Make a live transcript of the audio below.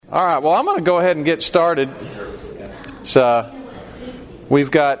All right. Well, I'm going to go ahead and get started. So we've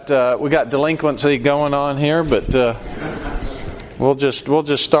got delinquency going on here, but we'll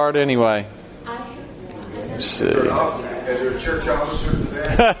just start anyway. Let's see. You're a church officer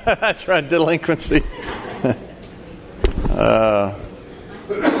today? That's right, delinquency. All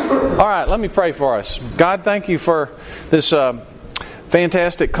right, let me pray for us. God, thank you for this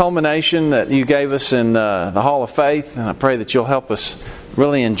fantastic culmination that you gave us in the Hall of Faith, and I pray that you'll help us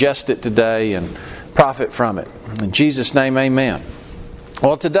really ingest it today and profit from it. In Jesus' name, amen.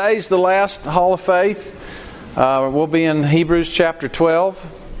 Well, today's the last Hall of Faith. We'll be in Hebrews chapter 12.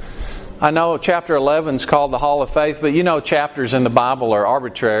 I know chapter 11 is called the Hall of Faith, but you know chapters in the Bible are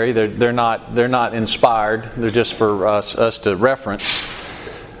arbitrary. They're not inspired. They're just for us to reference.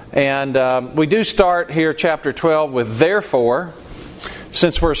 And we do start here chapter 12 with therefore,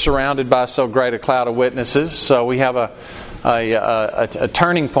 since we're surrounded by so great a cloud of witnesses. So we have a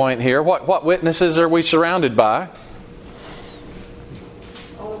turning point here. What witnesses are we surrounded by?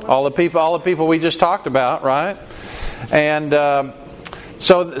 All the people we just talked about, right? And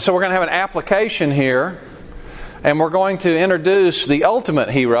so we're going to have an application here, and we're going to introduce the ultimate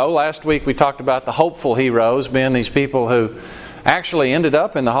hero. Last week we talked about the hopeful heroes, being these people who actually ended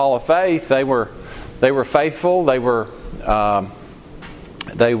up in the Hall of Faith. They were faithful. They were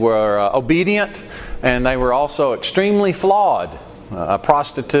obedient, and they were also extremely flawed. A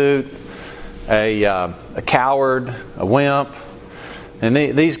prostitute, a coward, a wimp. And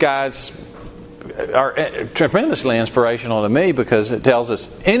these guys are tremendously inspirational to me because it tells us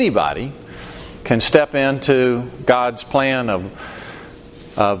anybody can step into God's plan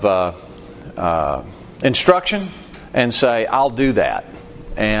of instruction and say, I'll do that,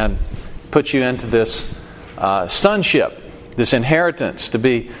 and put you into this sonship, this inheritance, to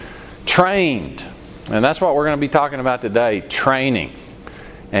be trained. And that's what we're going to be talking about today, training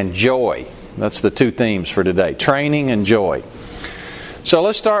and joy. That's the two themes for today, training and joy. So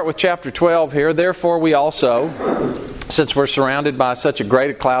let's start with chapter 12 here. Therefore we also, since we're surrounded by such a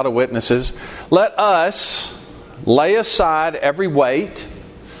great cloud of witnesses, let us lay aside every weight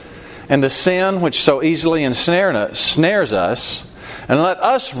and the sin which so easily snares us, and let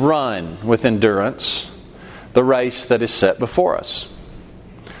us run with endurance the race that is set before us,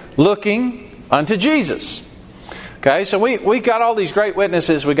 looking unto Jesus. Okay, so we got all these great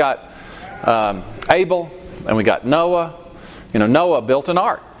witnesses. We got Abel, and we got Noah. You know, Noah built an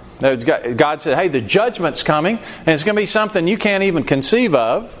ark. God said, hey, the judgment's coming, and it's going to be something you can't even conceive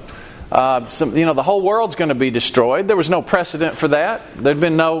of. The whole world's going to be destroyed. There was no precedent for that. There'd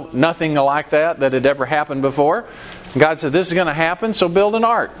been nothing like that had ever happened before. And God said, this is going to happen, so build an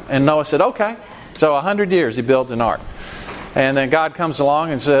ark. And Noah said, okay. So 100 years he builds an ark. And then God comes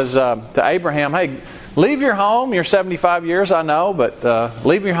along and says to Abraham, hey, leave your home. You're 75 years, I know, but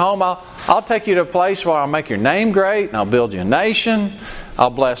leave your home. I'll take you to a place where I'll make your name great, and I'll build you a nation. I'll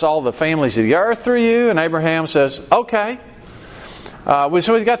bless all the families of the earth through you. And Abraham says, okay.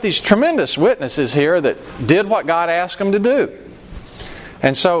 So we've got these tremendous witnesses here that did what God asked them to do.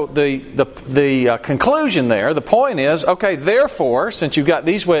 And so the conclusion there, the point is, okay, therefore, since you've got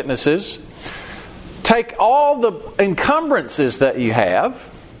these witnesses, take all the encumbrances that you have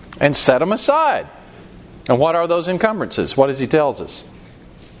and set them aside. And what are those encumbrances? What does he tells us?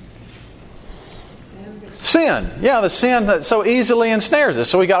 Sin. Yeah, the sin that so easily ensnares us.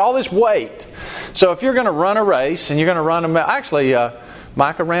 So we got all this weight. So if you're going to run a race and you're going to run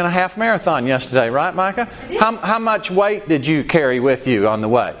Micah ran a half marathon yesterday, right, Micah? How much weight did you carry with you on the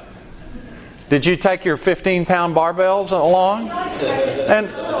way? Did you take your 15-pound barbells along?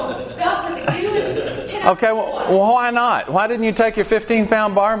 Okay, well, why not? Why didn't you take your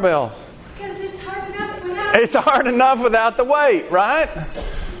 15-pound barbells? Because it's hard enough without It's hard enough without the weight, right?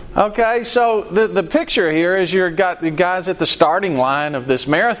 Okay, so the picture here is you've got the guys at the starting line of this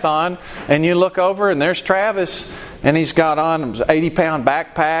marathon, and you look over and there's Travis, and he's got on an 80-pound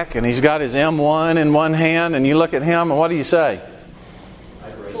backpack, and he's got his M1 in one hand, and you look at him, and what do you say?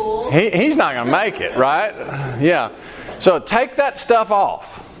 He's not going to make it, right? Yeah. So take that stuff off.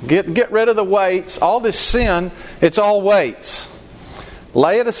 Get rid of the weights. All this sin, it's all weights.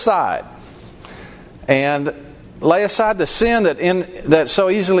 Lay it aside. And lay aside the sin that so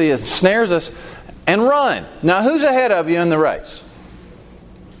easily ensnares us, and run. Now, who's ahead of you in the race?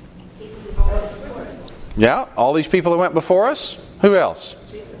 Yeah, all these people that went before us. Who else?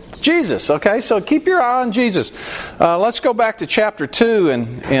 Jesus. Okay, so keep your eye on Jesus. Let's go back to chapter 2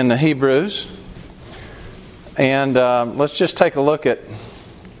 in the Hebrews. And let's just take a look at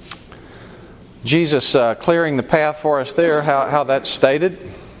Jesus clearing the path for us there, how that's stated.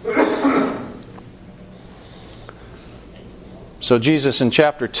 So So Jesus in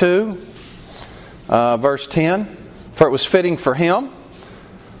chapter 2, verse 10, for it was fitting for Him,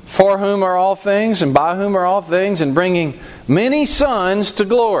 for whom are all things, and by whom are all things, and bringing many sons to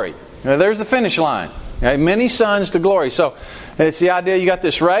glory. Now, there's the finish line. Okay? Many sons to glory. So it's the idea you got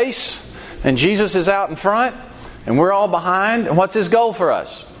this race, and Jesus is out in front, and we're all behind. And what's His goal for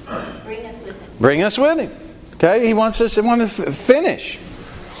us? Bring us with Him. Bring us with Him. Okay, He wants us to finish.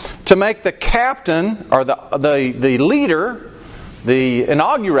 To make the captain, or the leader, the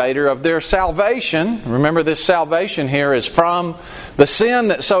inaugurator of their salvation. Remember, this salvation here is from the sin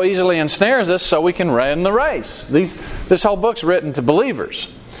that so easily ensnares us, so we can run the race. This whole book's written to believers.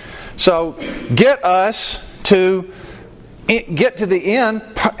 So get us to get to the end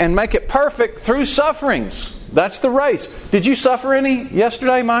and make it perfect through sufferings. That's the race. Did you suffer any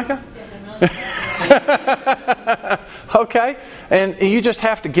yesterday, Micah? Okay, and you just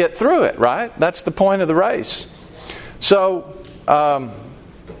have to get through it, right? That's the point of the race. So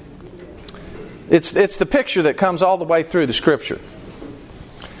it's the picture that comes all the way through the Scripture.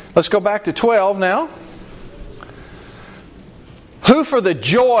 Let's go back to 12 now. Who for the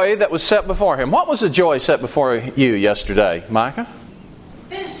joy that was set before Him? What was the joy set before you yesterday, Micah?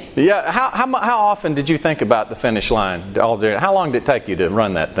 Finishing. Yeah. How often did you think about the finish line? How long did it take you to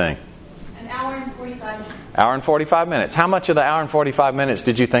run that thing? An hour and 45 minutes. Hour and 45 minutes. How much of the hour and 45 minutes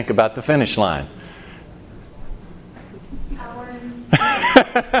did you think about the finish line? Hour and...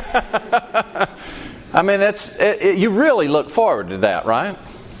 I mean, you really look forward to that, right?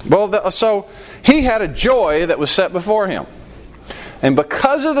 Well, so He had a joy that was set before Him. And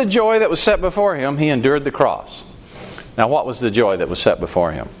because of the joy that was set before Him, He endured the cross. Now, what was the joy that was set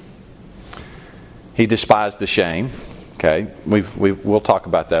before Him? He despised the shame. Okay, we'll talk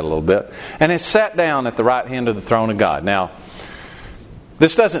about that a little bit. And is sat down at the right hand of the throne of God. Now,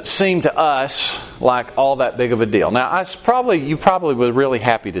 this doesn't seem to us like all that big of a deal. Now, you probably were really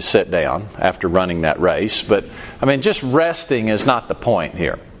happy to sit down after running that race. But, I mean, just resting is not the point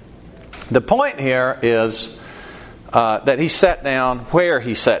here. The point here is that He sat down where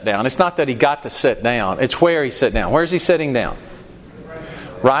He sat down. It's not that He got to sit down. It's where He sat down. Where's He sitting down?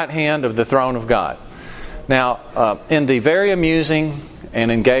 Right hand of the throne of God. Now, in the very amusing and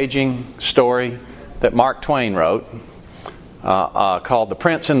engaging story that Mark Twain wrote, called The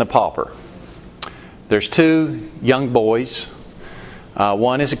Prince and the Pauper, there's two young boys.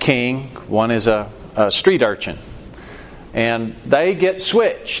 One is a king, one is a street urchin. And they get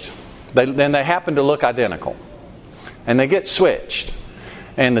switched. Then they happen to look identical. And they get switched.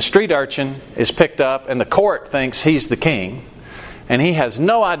 And the street urchin is picked up, and the court thinks he's the king. And he has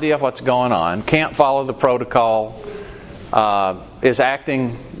no idea what's going on, can't follow the protocol, is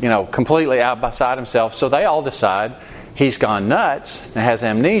acting, completely outside himself. So they all decide he's gone nuts and has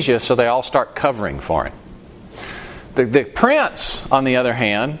amnesia, so they all start covering for him. The prince, on the other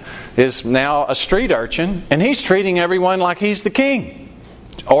hand, is now a street urchin, and he's treating everyone like he's the king,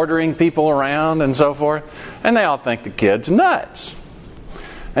 ordering people around and so forth. And they all think the kid's nuts.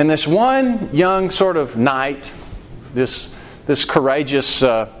 And this one young sort of knight, this courageous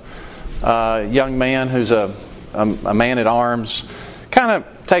young man who's a man at arms, kind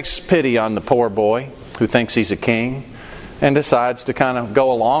of takes pity on the poor boy who thinks he's a king and decides to kind of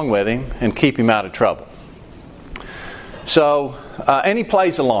go along with him and keep him out of trouble. So, and he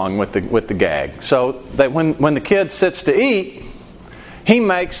plays along with the gag. So that when the kid sits to eat, he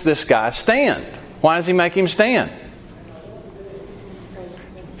makes this guy stand. Why does he make him stand?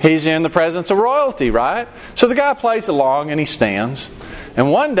 He's in the presence of royalty, right? So the guy plays along and he stands.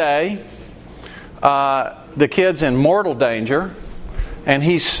 And one day, the kid's in mortal danger, and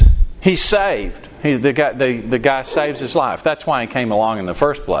he's saved. The guy saves his life. That's why he came along in the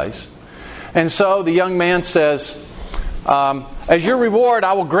first place. And so the young man says, as your reward,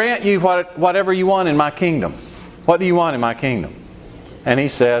 I will grant you whatever you want in my kingdom. What do you want in my kingdom? And he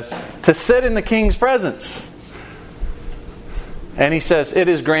says, to sit in the king's presence. And he says, it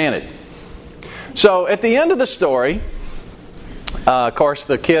is granted. So at the end of the story, of course,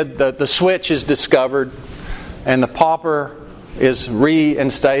 the kid, the switch is discovered, and the pauper is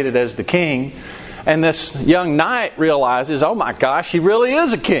reinstated as the king. And this young knight realizes, oh my gosh, he really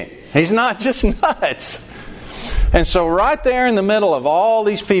is a king. He's not just nuts. And so right there in the middle of all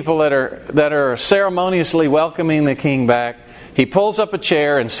these people that are ceremoniously welcoming the king back, he pulls up a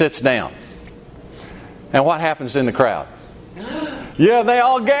chair and sits down. And what happens in the crowd? Yeah, they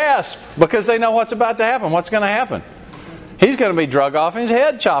all gasp because they know what's about to happen. What's going to happen? He's going to be drug off and his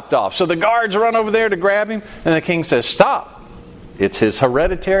head chopped off. So the guards run over there to grab him, and the king says, stop. It's his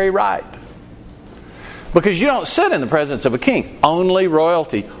hereditary right. Because you don't sit in the presence of a king. Only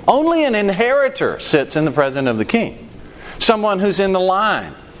royalty. Only an inheritor sits in the presence of the king. Someone who's in the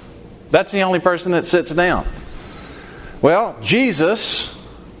line. That's the only person that sits down. Well, Jesus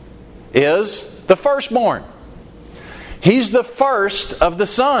is the firstborn. He's the first of the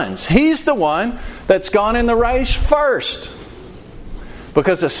sons. He's the one that's gone in the race first.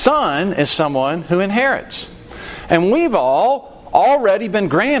 Because a son is someone who inherits. And we've all already been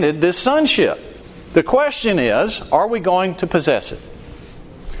granted this sonship. The question is, are we going to possess it?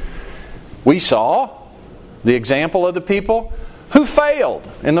 We saw the example of the people who failed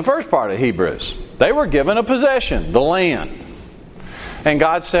in the first part of Hebrews. They were given a possession, the land. And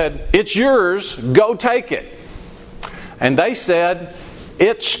God said, it's yours, go take it. And they said,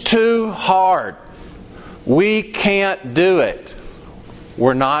 it's too hard. We can't do it.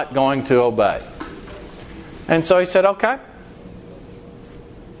 We're not going to obey. And so He said, okay.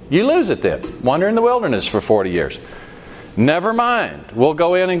 You lose it then. Wander in the wilderness for 40 years. Never mind. We'll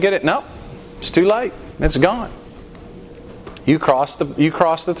go in and get it. No, it's too late. It's gone. You crossed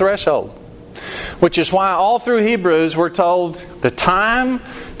the threshold. Which is why all through Hebrews we're told the time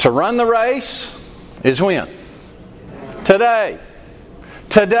to run the race is when? Today.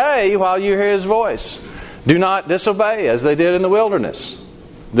 Today, while you hear His voice. Do not disobey as they did in the wilderness.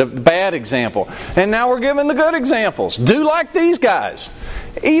 The bad example. And now we're given the good examples. Do like these guys.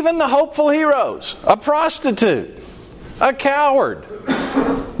 Even the hopeful heroes. A prostitute. A coward.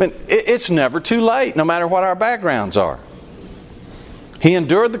 But it's never too late, no matter what our backgrounds are. He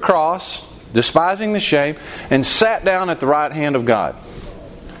endured the cross, despising the shame, and sat down at the right hand of God.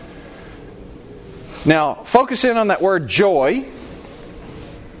 Now, focus in on that word joy.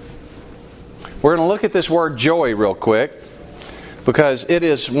 We're going to look at this word joy real quick, because it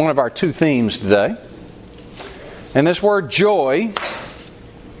is one of our two themes today. And this word joy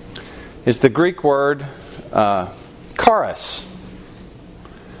is the Greek word charis.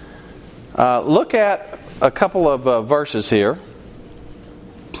 Look at a couple of verses here.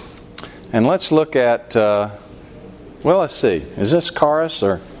 And let's look at, let's see. Is this charis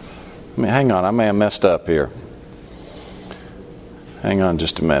or... hang on, I may have messed up here. Hang on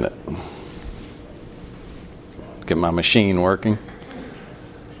just a minute. Get my machine working.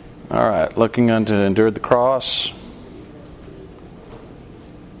 All right, looking unto endured the cross.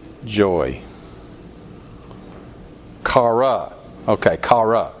 Joy. Chara. Okay,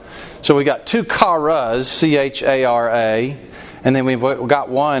 chara. So we got two charas, C-H-A-R-A, and then we've got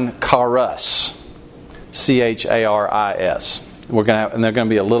one charis, C-H-A-R-I-S. And they're going to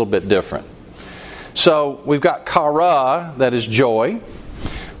be a little bit different. So we've got chara, that is joy.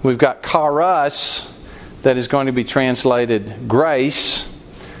 We've got charis, that is going to be translated grace.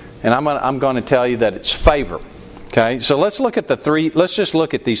 And I'm going to tell you that it's favor. Okay, so let's look at let's just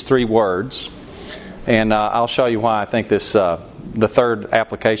look at these three words, and I'll show you why I think this the third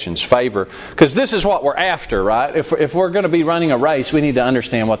application is favor, because this is what we're after, right? If we're going to be running a race, we need to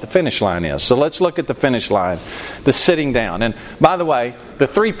understand what the finish line is. So let's look at the finish line, the sitting down. And by the way, the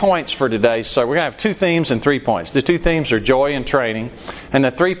 3 points for today. So we're going to have 2 themes and 3 points. The 2 themes are joy and training, and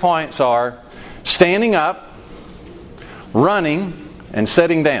the 3 points are standing up, running, and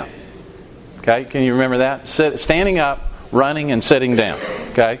sitting down. Okay, can you remember that? Standing up, running, and sitting down.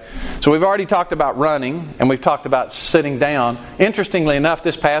 Okay, so we've already talked about running, and we've talked about sitting down. Interestingly enough,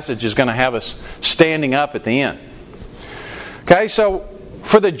 this passage is going to have us standing up at the end. Okay, so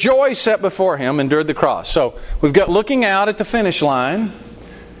for the joy set before Him, endured the cross. So we've got looking out at the finish line,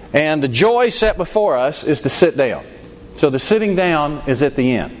 and the joy set before us is to sit down. So the sitting down is at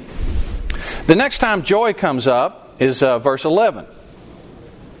the end. The next time joy comes up is verse 11.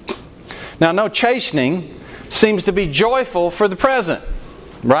 Now, no chastening seems to be joyful for the present,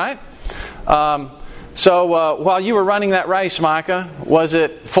 right? So while you were running that race, Micah, was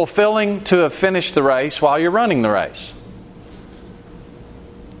it fulfilling to have finished the race while you're running the race?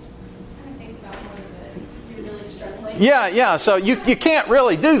 I think about one you're really struggling. Yeah. So you can't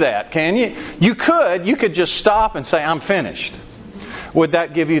really do that, can you? You could just stop and say, I'm finished. Would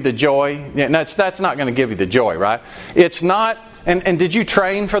that give you the joy? Yeah, that's not going to give you the joy, right? It's not. And did you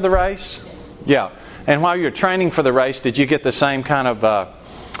train for the race? Yeah. And while you're training for the race, did you get the same kind of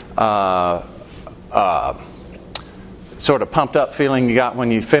sort of pumped up feeling you got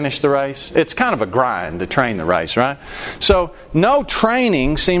when you finished the race? It's kind of a grind to train the race, right? So no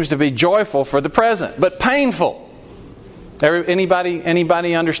training seems to be joyful for the present, but painful.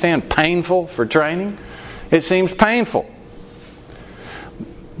 Anybody understand painful for training? It seems painful.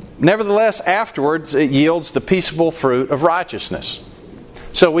 Nevertheless, afterwards, it yields the peaceable fruit of righteousness.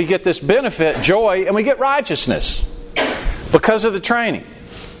 So we get this benefit, joy, and we get righteousness because of the training.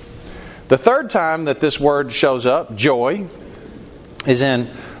 The third time that this word shows up, joy, is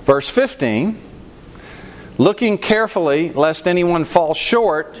in verse 15. looking carefully lest anyone fall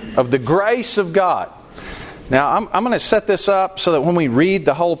short of the grace of God. Now, I'm going to set this up so that when we read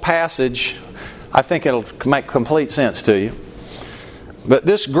the whole passage, I think it'll make complete sense to you. But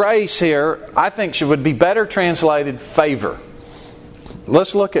this grace here, I think would be better translated favor.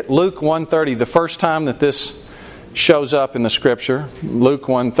 Let's look at Luke 1:30, the first time that this shows up in the Scripture. Luke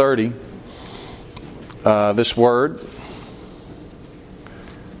 1:30, this word.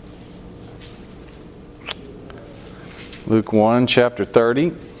 Luke 1, chapter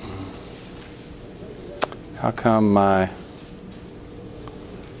 30. How come I'm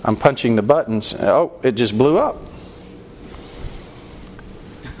punching the buttons? Oh, it just blew up.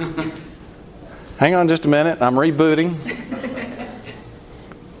 Hang on just a minute. I'm rebooting.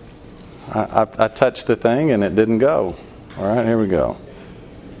 I touched the thing and it didn't go. All right, here we go.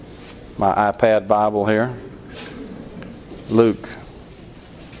 My iPad Bible here. Luke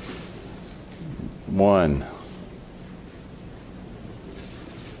 1.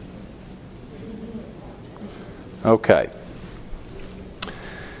 Okay.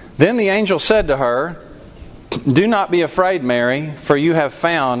 Then the angel said to her, "Do not be afraid, Mary, for you have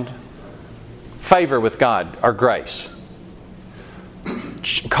found favor with God," or grace.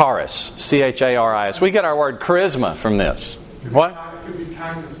 Charis, C-H-A-R-I-S. We get our word charisma from this. What? It could be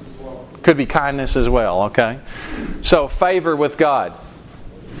kindness as well. Could be kindness as well, okay? So, favor with God,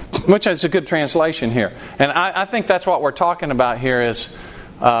 which is a good translation here. And I think that's what we're talking about here is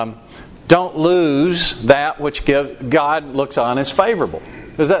don't lose that which God looks on as favorable.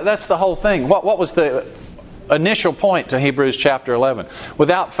 Because that's the whole thing. What was the initial point to Hebrews chapter 11?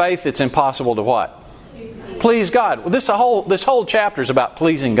 Without faith, it's impossible to what? Please God. Well, this whole chapter is about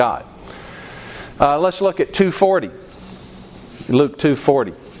pleasing God. Let's look at 2:40. Luke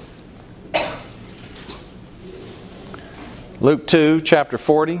 2:40. Luke 2, chapter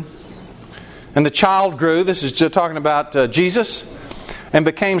 40. And the child grew, this is talking about Jesus, and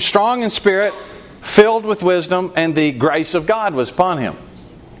became strong in spirit, filled with wisdom, and the grace of God was upon him.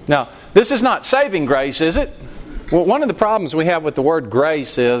 Now, this is not saving grace, is it? Well, one of the problems we have with the word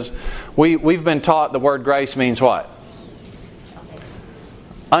grace is we've been taught the word grace means what?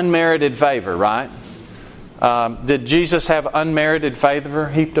 Unmerited favor, right? Did Jesus have unmerited favor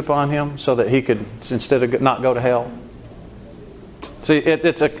heaped upon him so that he could, instead of not go to hell? See,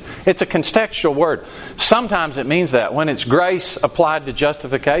 it's a contextual word. Sometimes it means that. When it's grace applied to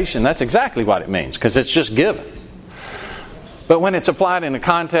justification, that's exactly what it means, because it's just given. But when it's applied in a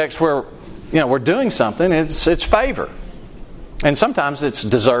context where we're doing something, it's favor. And sometimes it's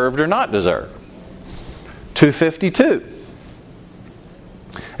deserved or not deserved. 2:52.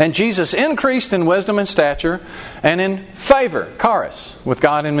 And Jesus increased in wisdom and stature and in favor, charis, with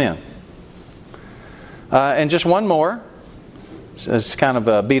God and men. And just one more. It's kind of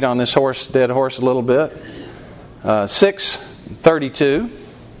a beat on this dead horse a little bit. 6:32.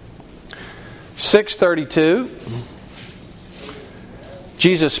 6:32.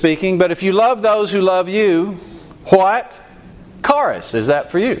 Jesus speaking, "But if you love those who love you, what? Charis, is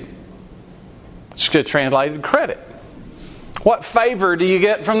that for you?" It's translated credit. What favor do you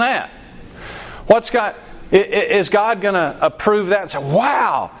get from that? Is God going to approve that and say,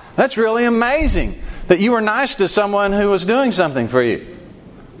 "Wow, that's really amazing that you were nice to someone who was doing something for you"?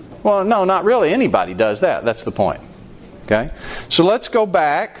 Well, no, not really. Anybody does that. That's the point. Okay? So let's go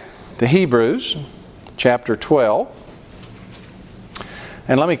back to Hebrews chapter 12.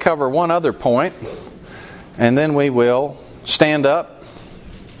 And let me cover one other point, and then we will stand up,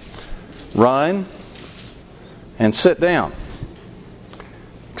 run, and sit down.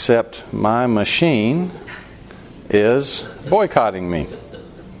 Except my machine is boycotting me.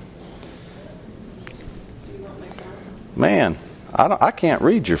 Man, I can't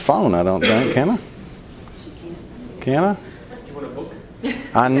read your phone, I don't think, can I? Can I?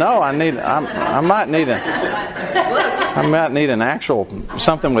 I know. I might need an actual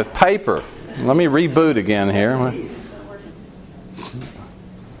something with paper. Let me reboot again here.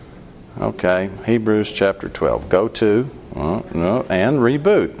 Okay, Hebrews chapter 12. Go to and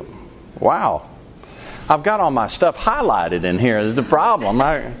reboot. Wow, I've got all my stuff highlighted in here. Is the problem?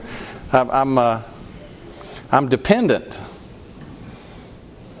 I'm dependent.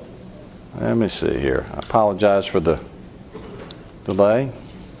 Let me see here. I apologize for the delay.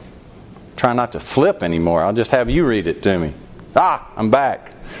 Try not to flip anymore. I'll just have you read it to me. I'm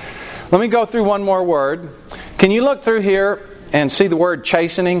back. Let me go through one more word. Can you look through here and see the word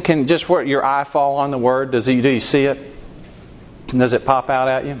chastening? Can just where your eye fall on the word? Do you see it? Does it pop out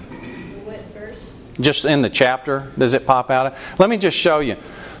at you? What verse? Just in the chapter, does it pop out? Let me just show you.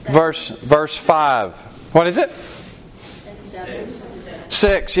 Verse 5. What is it?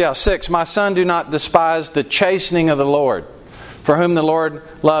 6. My son, do not despise the chastening of the Lord. For whom the Lord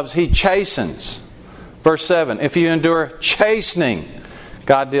loves, He chastens. Verse 7. If you endure chastening,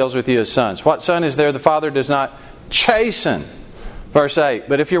 God deals with you as sons. What son is there the Father does not chasten? Verse 8.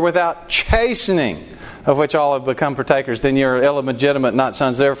 But if you're without chastening, of which all have become partakers, then you're illegitimate, not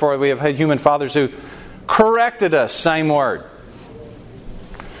sons. Therefore we have had human fathers who corrected us. Same word.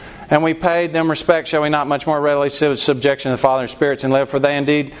 And we paid them respect, shall we not much more readily subjection to the Father and spirits and live? For they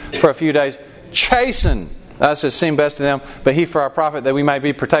indeed for a few days chasten us as seemed best to them, but He for our profit, that we may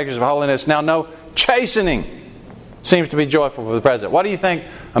be partakers of holiness. Now no chastening seems to be joyful for the present. What do you think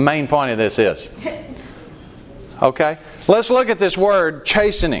a main point of this is? Okay, let's look at this word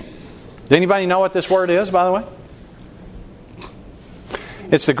chastening. Does anybody know what this word is, by the way?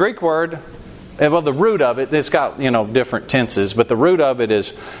 It's the Greek word. Well, the root of it, it's got, different tenses, but the root of it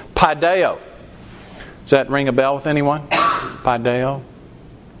is paideo. Does that ring a bell with anyone? Paideo.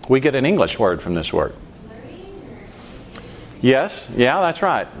 We get an English word from this word. Yes, yeah, that's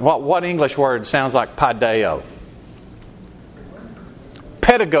right. What English word sounds like paideo?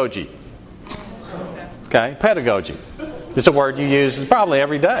 Pedagogy. Okay, pedagogy. It's a word you use probably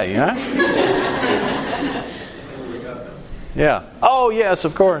every day, huh? Yeah. Oh, yes,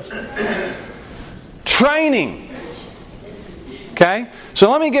 of course. Training. Okay,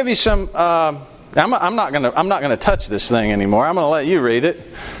 so let me give you some. I'm not going to touch this thing anymore. I'm going to let you read it.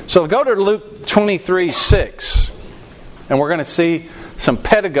 So go to Luke 23:6, and we're going to see some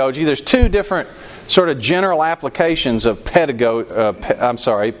pedagogy. There's two different sort of general applications of paideo.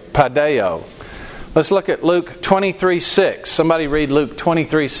 Let's look at Luke 23:6. Somebody read Luke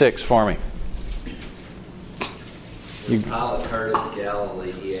 23:6 for me. When Pilate heard of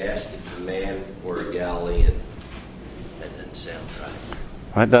Galilee, he asked if the man were a Galilean. That doesn't sound right.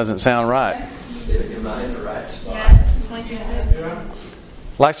 That doesn't sound right. Am I in the right spot? Yeah, 23:6.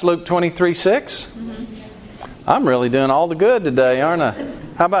 Like Luke 23:6? I'm really doing all the good today, aren't I?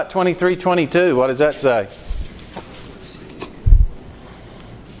 How about 23:22? What does that say?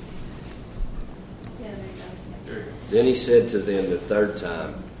 Then he said to them the third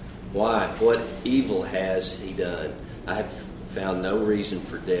time, "Why? What evil has he done? I have found no reason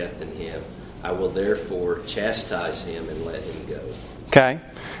for death in him. I will therefore chastise him and let him go." Okay.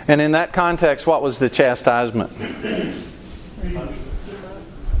 And in that context, what was the chastisement?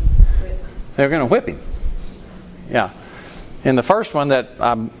 They were going to whip him. Yeah. In the first one that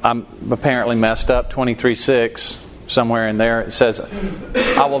I'm apparently messed up, 23:6, somewhere in there, it says,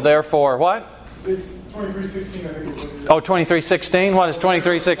 "I will therefore," what? It's 23:16, I think. Oh, 23:16? What is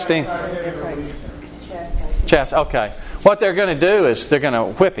 23:16? Okay. What they're going to do is they're going to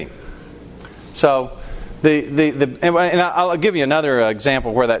whip him. So, and I'll give you another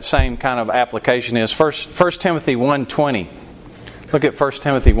example where that same kind of application is. 1 Timothy 1:20. Look at 1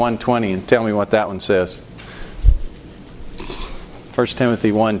 Timothy 1:20 and tell me what that one says. 1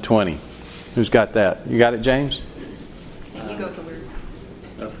 Timothy 1:20. Who's got that? You got it, James? You go with the words.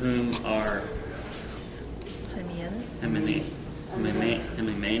 Of whom are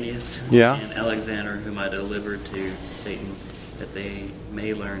Hymenaeus and Alexander, whom I delivered to Satan, that they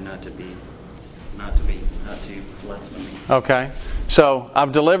may learn not to blaspheme. Okay. So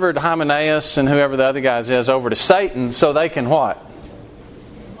I've delivered Hymenaeus and whoever the other guys is over to Satan so they can what?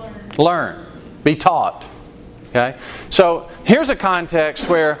 Learn. Be taught. Okay. So here's a context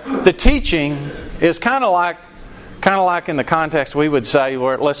where the teaching is kind of like in the context we would say,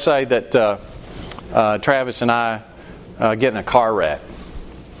 where let's say that Travis and I get in a car wreck,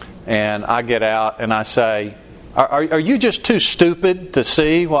 and I get out and I say, Are you just too stupid to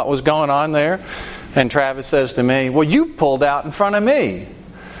see what was going on there? And Travis says to me, "Well, you pulled out in front of me."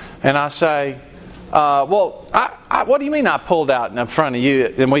 And I say, what do you mean I pulled out in front of you?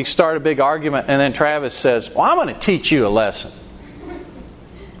 And we start a big argument, and then Travis says, "Well, I'm going to teach you a lesson."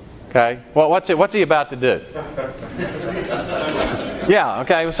 Okay? Well, what's he about to do? Yeah,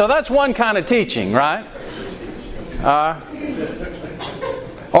 okay. So that's one kind of teaching, right?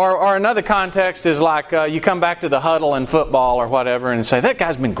 Or another context is like you come back to the huddle in football or whatever and say, "That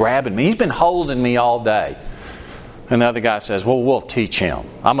guy's been grabbing me. He's been holding me all day." And the other guy says, "Well, we'll teach him.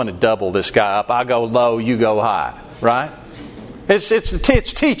 I'm going to double this guy up. I go low, you go high." Right? It's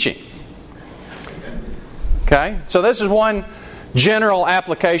teaching. Okay? So this is one general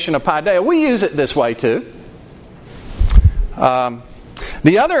application of paideo. We use it this way too.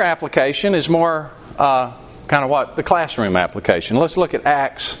 The other application is more kind of what? The classroom application. Let's look at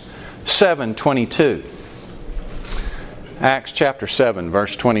Acts 7:22. Acts chapter 7,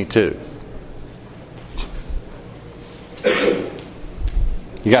 verse 22.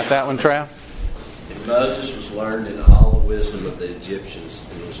 You got that one, Trav? And Moses was learned in all the wisdom of the Egyptians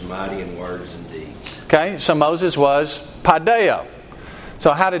and was mighty in words and deeds. Okay, so Moses was Paideo.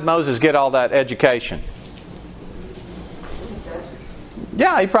 So how did Moses get all that education?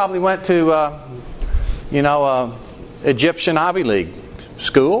 Yeah, he probably went to, Egyptian Ivy League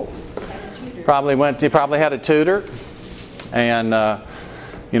school. Probably had a tutor, and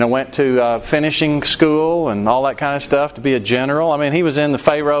went to finishing school and all that kind of stuff to be a general. I mean, he was in the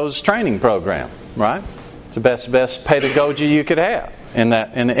Pharaoh's training program, right? It's the best pedagogy you could have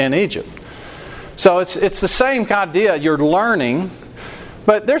in Egypt. So it's the same idea. You're learning,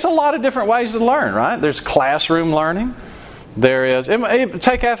 but there's a lot of different ways to learn, right? There's classroom learning. There is.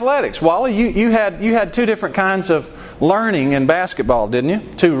 Take athletics. Wally, you had two different kinds of learning in basketball, didn't you?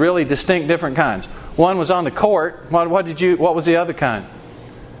 Two really distinct different kinds. One was on the court. What was the other kind?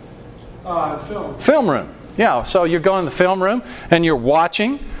 Film. Film room. Yeah. So you're going to the film room and you're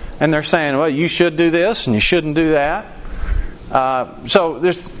watching, and they're saying, "Well, you should do this and you shouldn't do that." So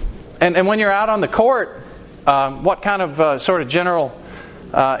there's, and when you're out on the court, what kind of sort of general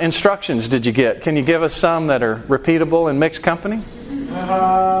instructions did you get? Can you give us some that are repeatable in mixed company?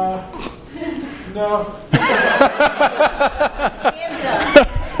 No. Hands up.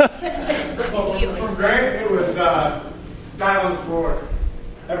 From Grant, it was die on the floor.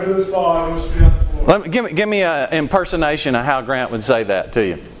 Every loose ball, everyone should be on the floor. Give me an impersonation of how Grant would say that to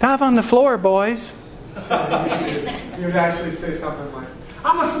you. Dive on the floor, boys. You would actually say something like,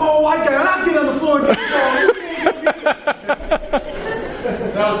 "I'm a small white guy, and I get on the floor and get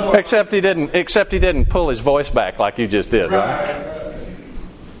Except he didn't pull his voice back like you just did, right?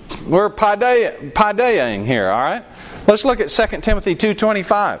 We're paideing here, all right? Let's look at 2 Timothy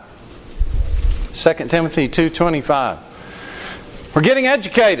 2:25. 2 Timothy 2:25. We're getting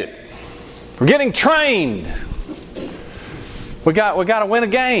educated. We're getting trained. We got to win a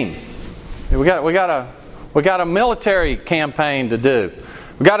game. We got a military campaign to do.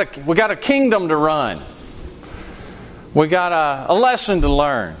 We got a kingdom to run. We got a lesson to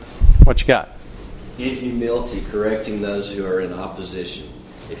learn. What you got? In humility, correcting those who are in opposition,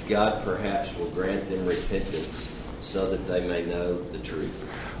 if God perhaps will grant them repentance, so that they may know the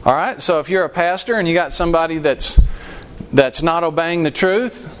truth. All right. So if you're a pastor and you got somebody that's not obeying the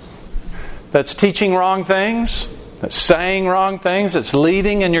truth, that's teaching wrong things, that's saying wrong things, that's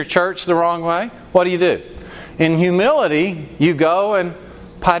leading in your church the wrong way, what do? In humility, you go and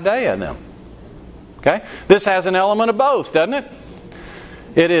paideia them. Okay? This has an element of both, doesn't it?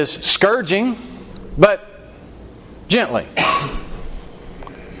 It is scourging, but gently.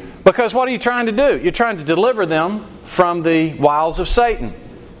 Because what are you trying to do? You're trying to deliver them from the wiles of Satan.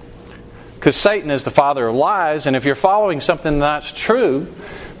 Because Satan is the father of lies, and if you're following something that's true,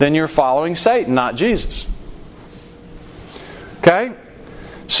 then you're following Satan, not Jesus. Okay?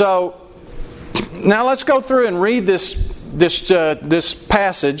 So, now let's go through and read this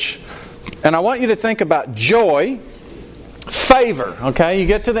passage, and I want you to think about joy, favor. Okay? You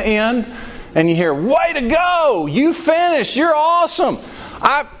get to the end, and you hear, "Way to go! You finished! You're awesome!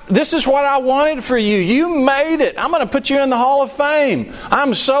 This is what I wanted for you. You made it. I'm going to put you in the Hall of Fame.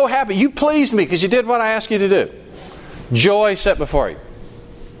 I'm so happy. You pleased me because you did what I asked you to do." Joy set before you.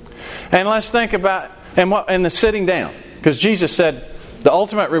 And let's think about and the sitting down. Because Jesus said the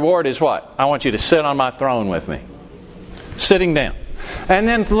ultimate reward is what? I want you to sit on my throne with me. Sitting down. And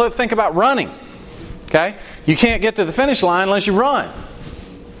then think about running. Okay? You can't get to the finish line unless you run.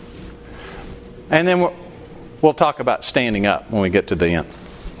 And then we'll talk about standing up when we get to the end.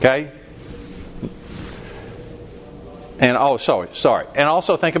 Okay? And sorry. And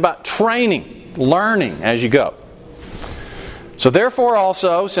also think about training, learning as you go. So therefore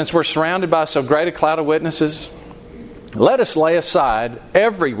also, since we're surrounded by so great a cloud of witnesses, let us lay aside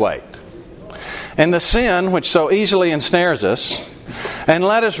every weight and the sin which so easily ensnares us, and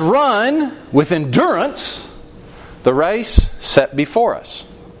let us run with endurance the race set before us,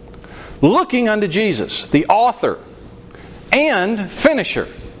 looking unto Jesus, the author and finisher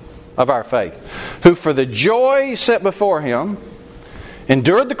of our faith, who for the joy set before him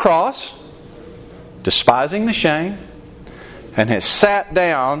endured the cross, despising the shame, and has sat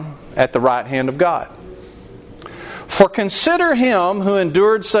down at the right hand of God. For consider him who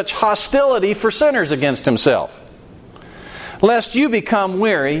endured such hostility for sinners against himself, lest you become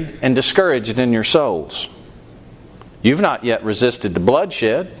weary and discouraged in your souls. You've not yet resisted the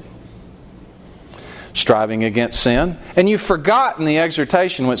bloodshed, striving against sin, and you've forgotten the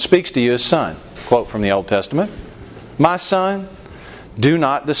exhortation which speaks to you as son. Quote from the Old Testament. My son, do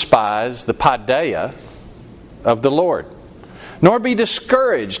not despise the paideia of the Lord, nor be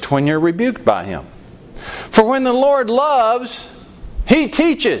discouraged when you're rebuked by him. For when the Lord loves, he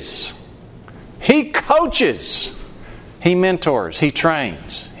teaches, He coaches. He mentors. He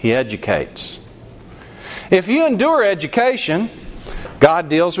trains. He educates. If you endure education, God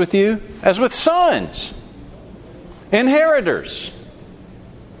deals with you as with sons, inheritors.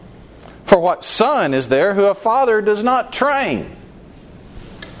 For what son is there who a father does not train?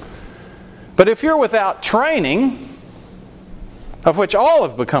 But if you're without training, of which all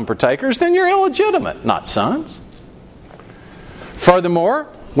have become partakers, then you're illegitimate, not sons. Furthermore,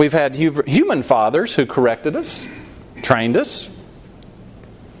 we've had human fathers who corrected us, trained us,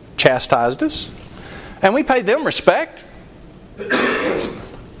 chastised us, and we paid them respect.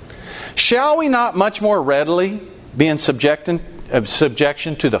 Shall we not much more readily be in subjection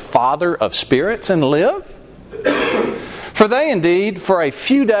to the Father of spirits and live? For they indeed, for a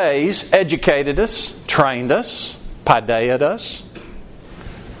few days, educated us, trained us, paideid us.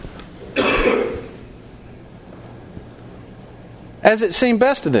 As it seemed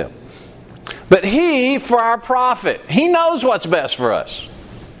best to them. But He for our profit. He knows what's best for us.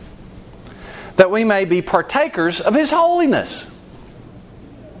 That we may be partakers of His holiness.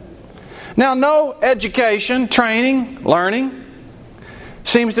 Now, no education, training, learning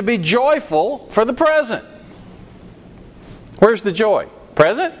seems to be joyful for the present. Where's the joy?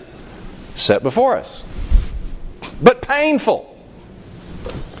 Present? Set before us. But painful.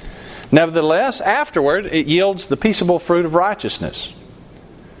 Nevertheless, afterward, it yields the peaceable fruit of righteousness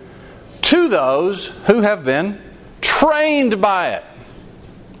to those who have been trained by it.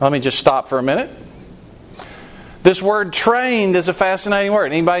 Let me just stop for a minute. This word trained is a fascinating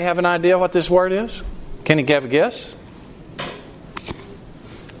word. Anybody have an idea what this word is? Can you have a guess?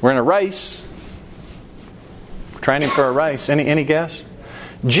 We're in a race. Training for a race. Any guess?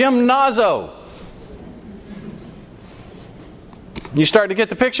 Gymnazo. You start to get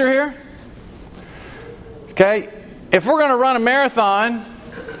the picture here? Okay. If we're going to run a marathon,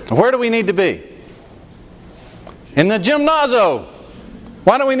 where do we need to be? In the gymnazo.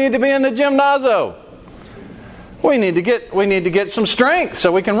 Why do we need to be in the gymnazo? We need to get some strength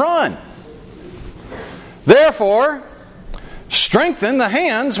so we can run. Therefore, strengthen the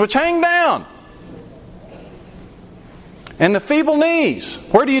hands which hang down. And the feeble knees.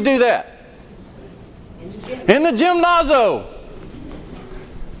 Where do you do that? In the gymnazo.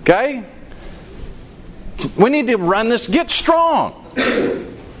 Okay? We need to run this. Get strong.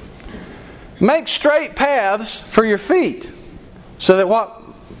 Make straight paths for your feet, so that what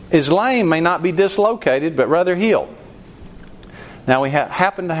is lame may not be dislocated, but rather healed. Now we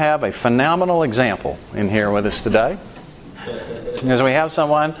happen to have a phenomenal example in here with us today. Because we have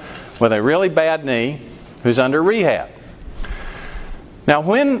someone with a really bad knee who's under rehab. Now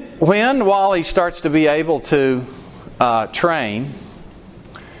when Wally starts to be able to train,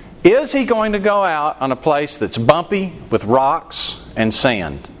 is he going to go out on a place that's bumpy with rocks and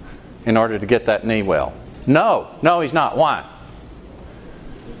sand in order to get that knee well? No, he's not. Why?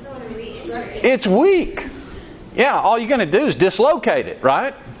 It's weak. Yeah, all you're going to do is dislocate it,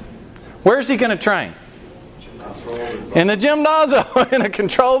 right? Where's he going to train? In the gymnazo, in a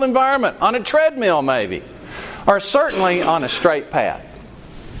controlled environment, on a treadmill maybe, or certainly on a straight path.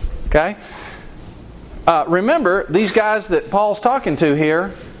 Okay? Remember, these guys that Paul's talking to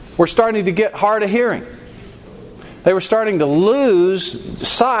here were starting to get hard of hearing. They were starting to lose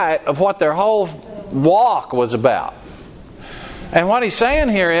sight of what their whole walk was about. And what he's saying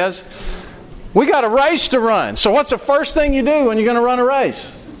here is, we got a race to run. So what's the first thing you do when you're going to run a race?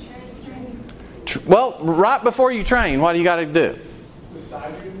 Well, right before you train, what do you got to do?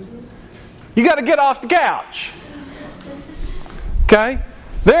 You got to get off the couch. Okay?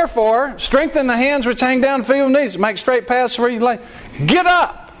 Therefore, strengthen the hands which hang down, feeble knees. Make straight paths where you lay. Get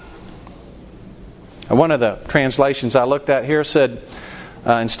up. One of the translations I looked at here said,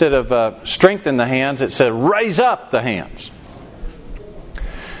 instead of strengthen the hands, it said raise up the hands.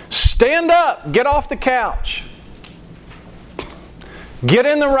 Stand up. Get off the couch. Get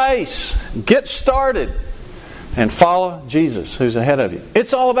in the race. Get started. And follow Jesus, who's ahead of you.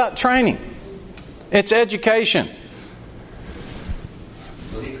 It's all about training. It's education.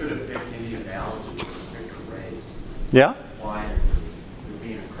 Well, he could have picked any analogy to pick a race. Yeah? Why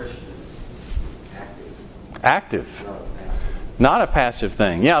being a Christian is Active. not a passive. Not a passive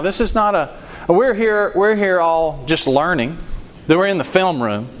thing. Yeah, this is not a... We're here all just learning. We're in the film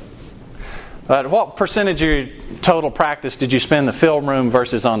room. What percentage of your total practice did you spend in the film room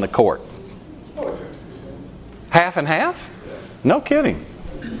versus on the court? Probably 50%. Half and half? Yeah. No kidding.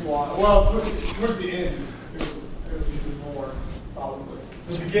 Well, towards the end, it was even more, probably.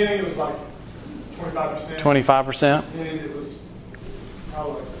 In the beginning, it was like 25%. 25%? And it was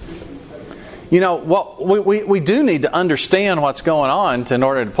Probably 60, 70. You know, we do need to understand what's going on in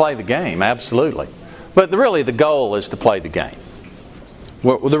order to play the game, absolutely. But really the goal is to play the game.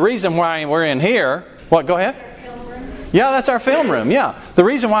 The reason why we're in here... What, go ahead? Film room. Yeah, that's our film room, yeah. The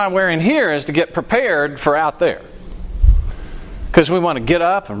reason why we're in here is to get prepared for out there. Because we want to get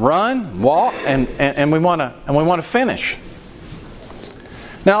up and run, walk, and we want to finish.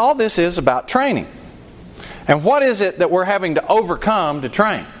 Now, all this is about training. And what is it that we're having to overcome to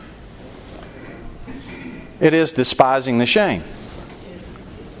train? It is despising the shame.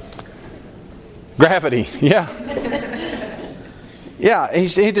 Gravity, yeah. Yeah,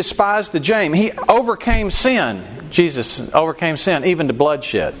 he despised the shame. He overcame sin. Jesus overcame sin, even to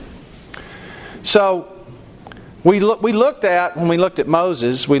bloodshed. So, when we looked at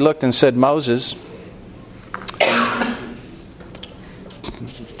Moses, we looked and said Moses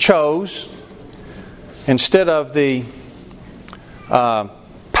chose, instead of the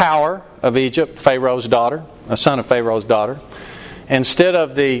power of Egypt, Pharaoh's daughter, a son of Pharaoh's daughter, instead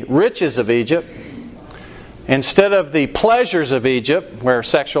of the riches of Egypt, instead of the pleasures of Egypt, where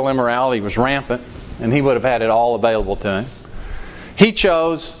sexual immorality was rampant, and he would have had it all available to him, he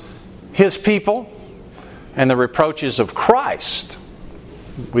chose his people and the reproaches of Christ.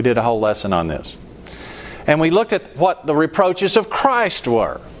 We did a whole lesson on this. And we looked at what the reproaches of Christ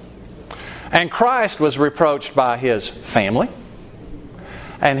were. And Christ was reproached by His family.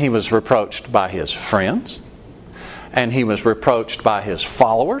 And He was reproached by His friends. And He was reproached by His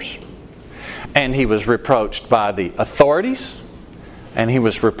followers. And He was reproached by the authorities. And He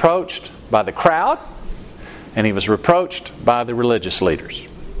was reproached by the crowd. And He was reproached by the religious leaders.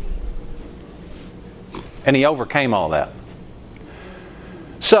 And He overcame all that.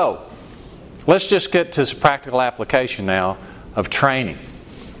 So, let's just get to some practical application now of training.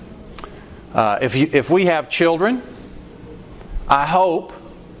 If we have children, I hope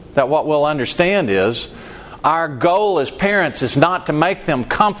that what we'll understand is our goal as parents is not to make them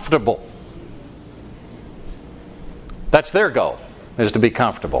comfortable. That's their goal, is to be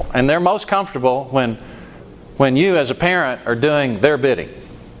comfortable. And they're most comfortable when you as a parent are doing their bidding.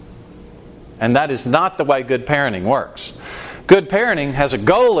 And that is not the way good parenting works. Good parenting has a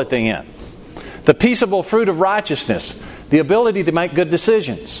goal at the end. The peaceable fruit of righteousness. The ability to make good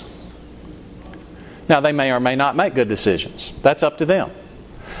decisions. Now, they may or may not make good decisions. That's up to them.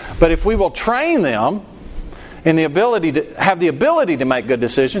 But if we will train them in the ability to have the ability to make good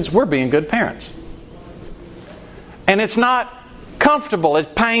decisions, we're being good parents. And it's not comfortable, it's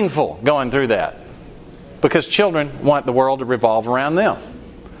painful going through that. Because children want the world to revolve around them.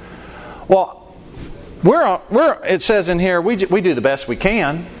 Well, it says in here, we do the best we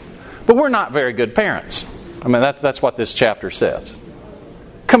can, but we're not very good parents. I mean, that's what this chapter says.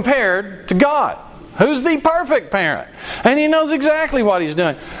 Compared to God, who's the perfect parent. And He knows exactly what He's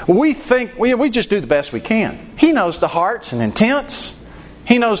doing. We think we just do the best we can. He knows the hearts and intents.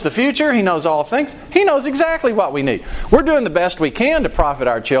 He knows the future. He knows all things. He knows exactly what we need. We're doing the best we can to profit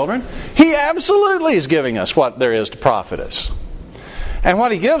our children. He absolutely is giving us what there is to profit us. And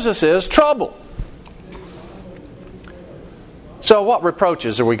what He gives us is trouble. So what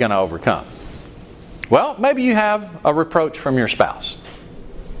reproaches are we going to overcome? Well, maybe you have a reproach from your spouse.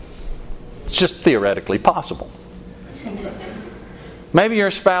 It's just theoretically possible. Maybe your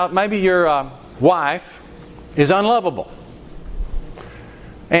spouse, maybe your wife is unlovable.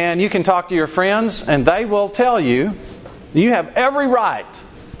 And you can talk to your friends and they will tell you have every right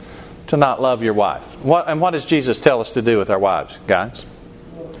to not love your wife. And what does Jesus tell us to do with our wives, guys?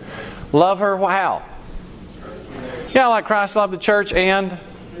 Love her how? Yeah, like Christ loved the church and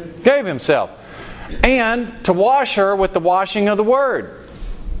gave Himself. And to wash her with the washing of the Word.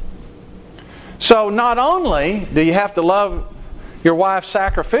 So not only do you have to love your wife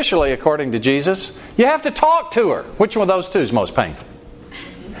sacrificially according to Jesus, you have to talk to her. Which one of those two is most painful?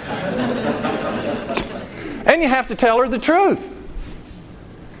 And you have to tell her the truth.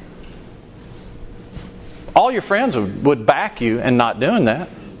 All your friends would back you in not doing that.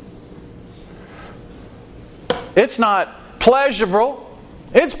 It's not pleasurable.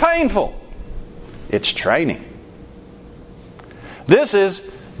 It's painful. It's training. This is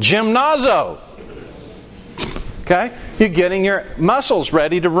gymnazo. Okay? You're getting your muscles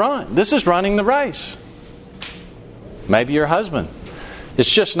ready to run. This is running the race. Maybe your husband. It's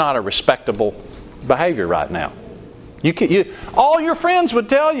just not a respectable behavior right now. All your friends would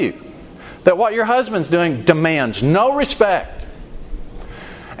tell you that what your husband's doing demands no respect.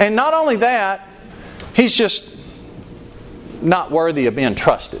 And not only that, he's just not worthy of being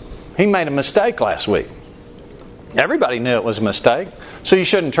trusted. He made a mistake last week. Everybody knew it was a mistake, so you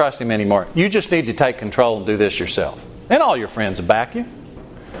shouldn't trust him anymore. You just need to take control and do this yourself. And all your friends will back you.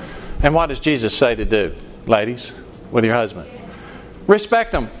 And what does Jesus say to do, ladies, with your husband?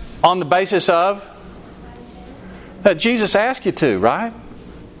 Respect them on the basis of that Jesus asked you to, right?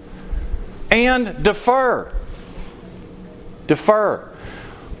 And defer. Defer.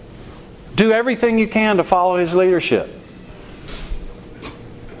 Do everything you can to follow His leadership.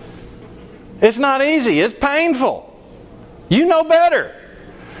 It's not easy. It's painful. You know better.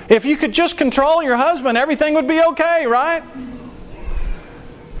 If you could just control your husband, everything would be okay, right?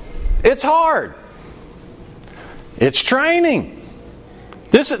 It's hard. It's training.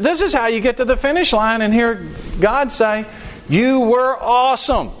 This is how you get to the finish line and hear God say, "You were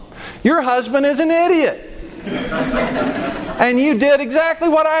awesome. Your husband is an idiot. And you did exactly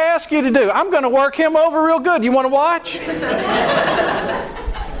what I asked you to do. I'm going to work him over real good. You want to watch?"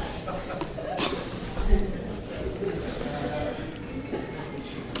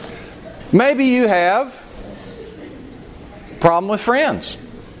 Maybe you have a problem with friends.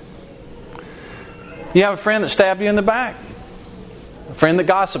 You have a friend that stabbed you in the back. A friend that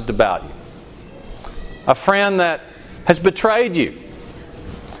gossiped about you. A friend that has betrayed you.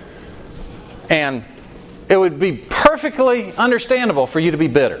 And it would be perfectly understandable for you to be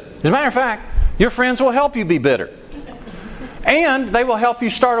bitter. As a matter of fact, your friends will help you be bitter. And they will help you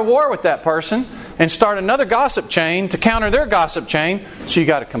start a war with that person and start another gossip chain to counter their gossip chain, so you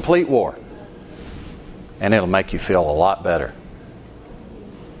got a complete war. And it'll make you feel a lot better.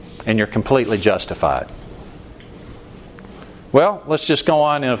 And you're completely justified. Well, let's just go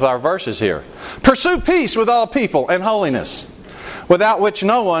on with our verses here. Pursue peace with all people and holiness, without which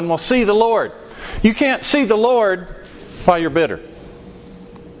no one will see the Lord. You can't see the Lord while you're bitter.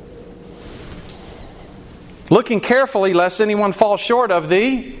 Looking carefully lest anyone fall short of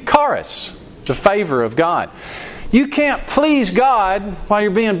the charis, the favor of God. You can't please God while you're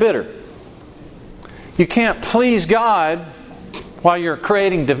being bitter. You can't please God while you're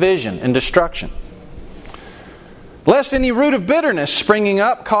creating division and destruction. Lest any root of bitterness springing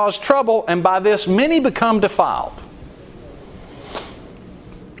up cause trouble, and by this many become defiled.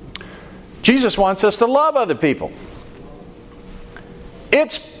 Jesus wants us to love other people.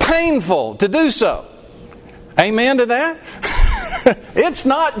 It's painful to do so. Amen to that? It's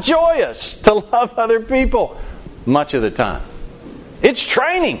not joyous to love other people much of the time. It's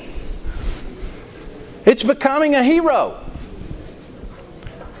training. It's becoming a hero.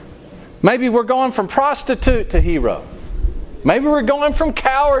 Maybe we're going from prostitute to hero. Maybe we're going from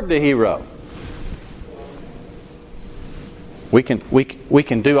coward to hero. We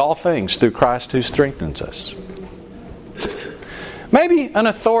can do all things through Christ who strengthens us. Maybe an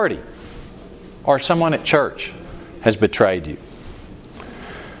authority or someone at church has betrayed you.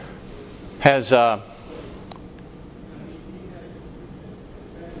 Has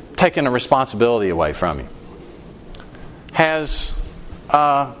taken a responsibility away from you. Has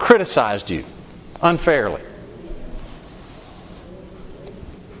criticized you unfairly.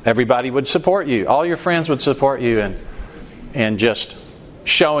 Everybody would support you. All your friends would support you in just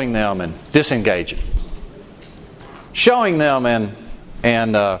showing them and disengaging. Showing them and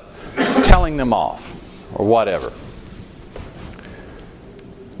telling them off or whatever.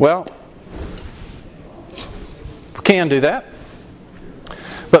 Well, we can do that.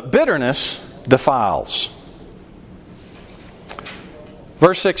 But bitterness defiles.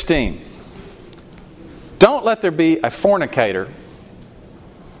 Verse 16. Don't let there be a fornicator,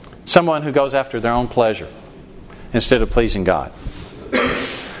 someone who goes after their own pleasure instead of pleasing God.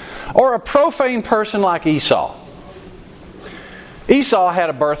 Or a profane person like Esau. Esau had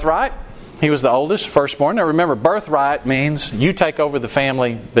a birthright. He was the oldest, firstborn. Now remember, birthright means you take over the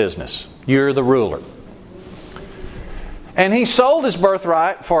family business. You're the ruler. And he sold his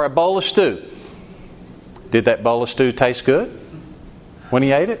birthright for a bowl of stew. Did that bowl of stew taste good when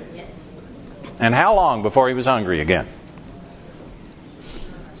he ate it? Yes. And how long before he was hungry again?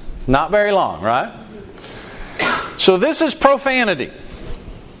 Not very long, right? So this is profanity.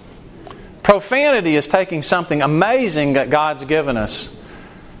 Profanity is taking something amazing that God's given us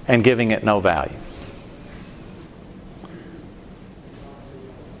and giving it no value.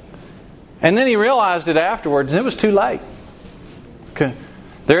 And then he realized it afterwards, and it was too late. Okay.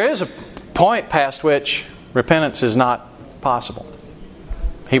 There is a point past which repentance is not possible.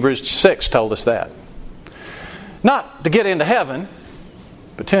 Hebrews 6 told us that. Not to get into heaven,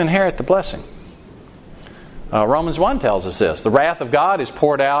 but to inherit the blessing. Romans 1 tells us this. The wrath of God is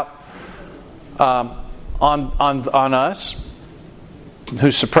poured out on us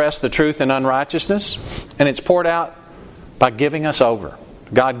who suppress the truth in unrighteousness, and it's poured out by giving us over.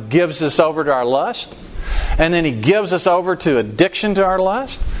 God gives us over to our lust, and then He gives us over to addiction to our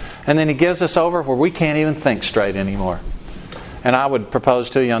lust, and then He gives us over where we can't even think straight anymore. And I would propose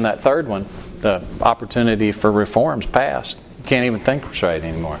to you on that third one, the opportunity for reform's passed. You can't even think straight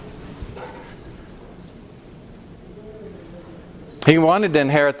anymore. He wanted to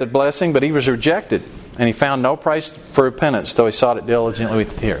inherit the blessing, but he was rejected. And he found no price for repentance, though he sought it diligently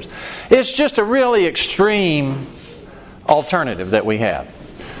with tears. It's just a really extreme alternative that we have.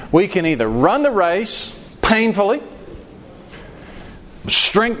 We can either run the race painfully,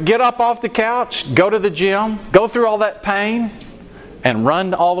 get up off the couch, go to the gym, go through all that pain, and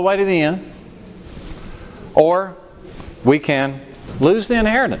run all the way to the end. Or we can lose the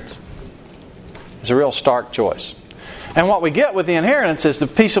inheritance. It's a real stark choice. And what we get with the inheritance is the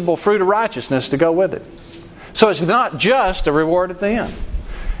peaceable fruit of righteousness to go with it. So it's not just a reward at the end.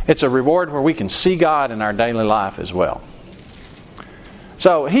 It's a reward where we can see God in our daily life as well.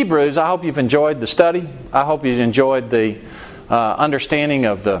 So Hebrews, I hope you've enjoyed the study. I hope you've enjoyed the understanding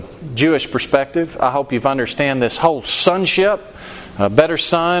of the Jewish perspective. I hope you've understand this whole sonship, a better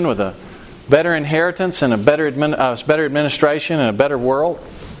son with a better inheritance and a better administration and a better world.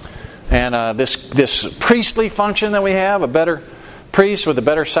 And this priestly function that we have, a better priest with a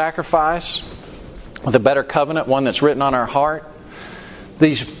better sacrifice, with a better covenant, one that's written on our heart.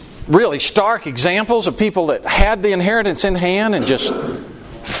 These really stark examples of people that had the inheritance in hand and just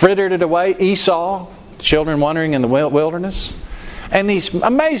frittered it away. Esau, children wandering in the wilderness. And these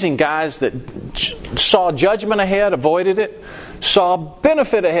amazing guys that saw judgment ahead, avoided it, saw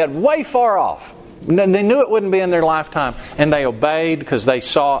benefit ahead, way far off. They knew it wouldn't be in their lifetime, and they obeyed because they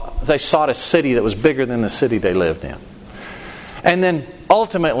sought a city that was bigger than the city they lived in. And then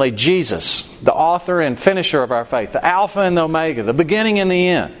ultimately Jesus, the author and finisher of our faith, the Alpha and the Omega, the beginning and the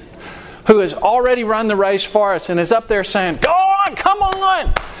end, who has already run the race for us and is up there saying, "Go on, come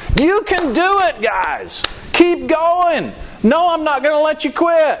on! You can do it, guys! Keep going! No, I'm not going to let you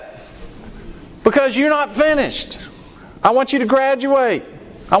quit because you're not finished. I want you to graduate.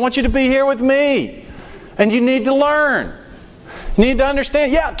 I want you to be here with me. And you need to learn. You need to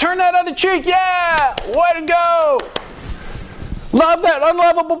understand. Yeah, turn that other cheek. Yeah, way to go. Love that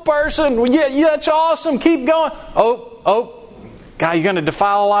unlovable person. Yeah, that's awesome. Keep going. Oh, God, you're going to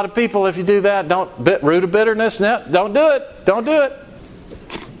defile a lot of people if you do that. Root of bitterness. No, don't do it. Don't do it.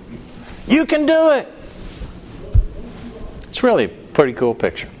 You can do it. It's really a pretty cool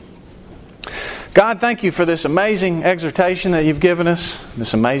picture. God, thank you for this amazing exhortation that you've given us,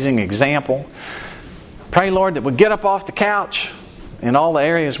 this amazing example. Pray, Lord, that we get up off the couch in all the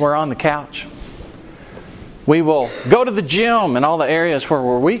areas we're on the couch. We will go to the gym in all the areas where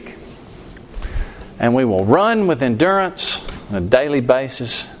we're weak. And we will run with endurance on a daily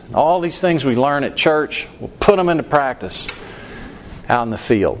basis. All these things we learn at church, we'll put them into practice out in the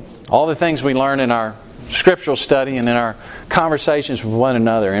field. All the things we learn in our scriptural study and in our conversations with one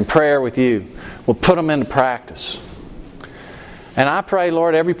another, in prayer with you, we'll put them into practice. And I pray,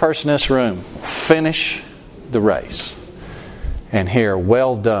 Lord, every person in this room will finish the race and hear,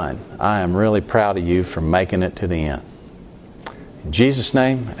 "Well done. I am really proud of you for making it to the end." In Jesus'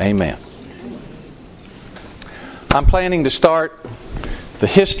 name, amen. I'm planning to start the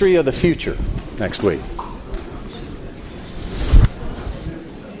history of the future next week.